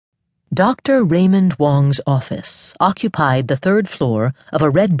Dr. Raymond Wong's office occupied the third floor of a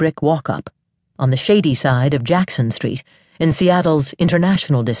red brick walk-up on the shady side of Jackson Street in Seattle's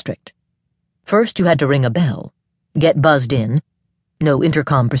International District. First you had to ring a bell, get buzzed in, no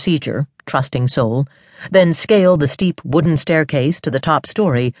intercom procedure, trusting soul, then scale the steep wooden staircase to the top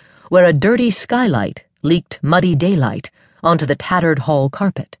story where a dirty skylight leaked muddy daylight onto the tattered hall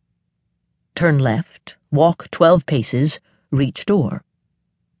carpet. Turn left, walk 12 paces, reach door.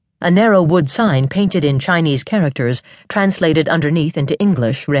 A narrow wood sign painted in Chinese characters, translated underneath into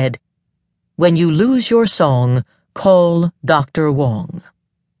English, read, "When you lose your song, call Dr. Wong."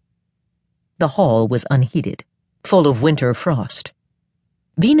 The hall was unheated, full of winter frost.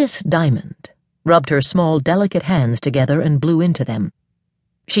 Venus Diamond rubbed her small, delicate hands together and blew into them.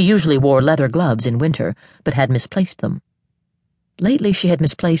 She usually wore leather gloves in winter, but had misplaced them. Lately she had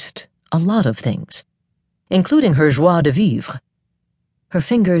misplaced a lot of things, including her joie de vivre. Her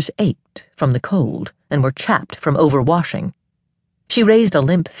fingers ached from the cold and were chapped from overwashing. She raised a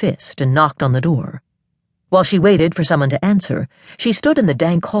limp fist and knocked on the door. While she waited for someone to answer, she stood in the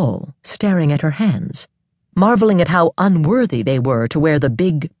dank hall, staring at her hands, marveling at how unworthy they were to wear the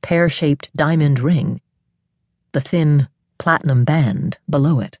big, pear-shaped diamond ring, the thin, platinum band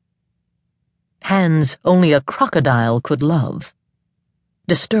below it. Hands only a crocodile could love.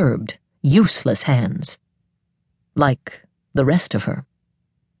 Disturbed, useless hands. Like the rest of her.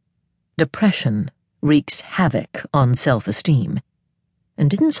 Depression wreaks havoc on self-esteem. And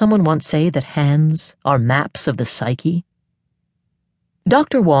didn't someone once say that hands are maps of the psyche?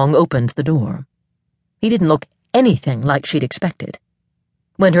 Dr. Wong opened the door. He didn't look anything like she'd expected.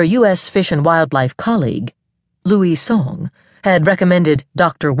 When her U.S. Fish and Wildlife colleague, Louis Song, had recommended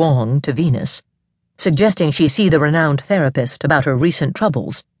Dr. Wong to Venus, suggesting she see the renowned therapist about her recent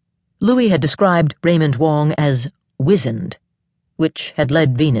troubles, Louis had described Raymond Wong as wizened, which had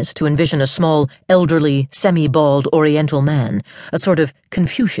led Venus to envision a small, elderly, semi-bald Oriental man, a sort of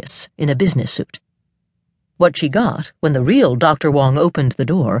Confucius in a business suit. What she got when the real Dr. Wong opened the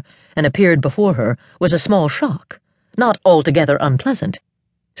door and appeared before her was a small shock, not altogether unpleasant,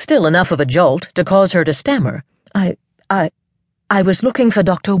 still enough of a jolt to cause her to stammer. I was looking for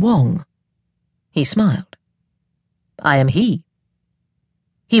Dr. Wong." He smiled. "I am he."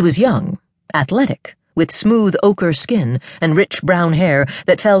 He was young, athletic, with smooth ochre skin and rich brown hair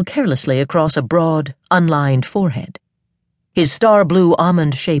that fell carelessly across a broad, unlined forehead. His star-blue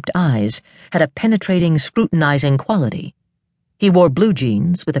almond-shaped eyes had a penetrating, scrutinizing quality. He wore blue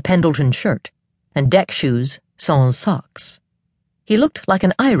jeans with a Pendleton shirt and deck shoes sans socks. He looked like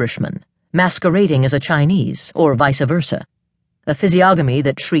an Irishman, masquerading as a Chinese, or vice versa, a physiognomy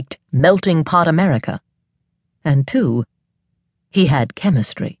that shrieked, "Melting pot America." And, too, he had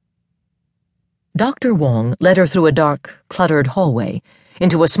chemistry. Dr. Wong led her through a dark, cluttered hallway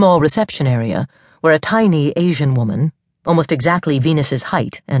into a small reception area where a tiny Asian woman, almost exactly Venus's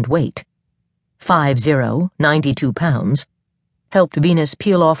height and weight, 5'0", 92 pounds, helped Venus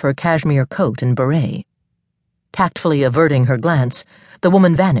peel off her cashmere coat and beret. Tactfully averting her glance, the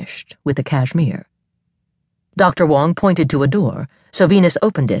woman vanished with the cashmere. Dr. Wong pointed to a door, so Venus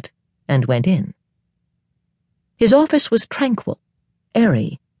opened it and went in. His office was tranquil,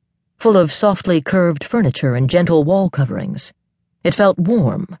 airy, full of softly curved furniture and gentle wall coverings. It felt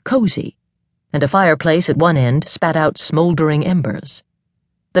warm, cozy, and a fireplace at one end spat out smoldering embers.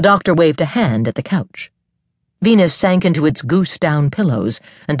 The doctor waved a hand at the couch. Venus sank into its goose-down pillows,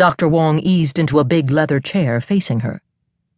 and Dr. Wong eased into a big leather chair facing her.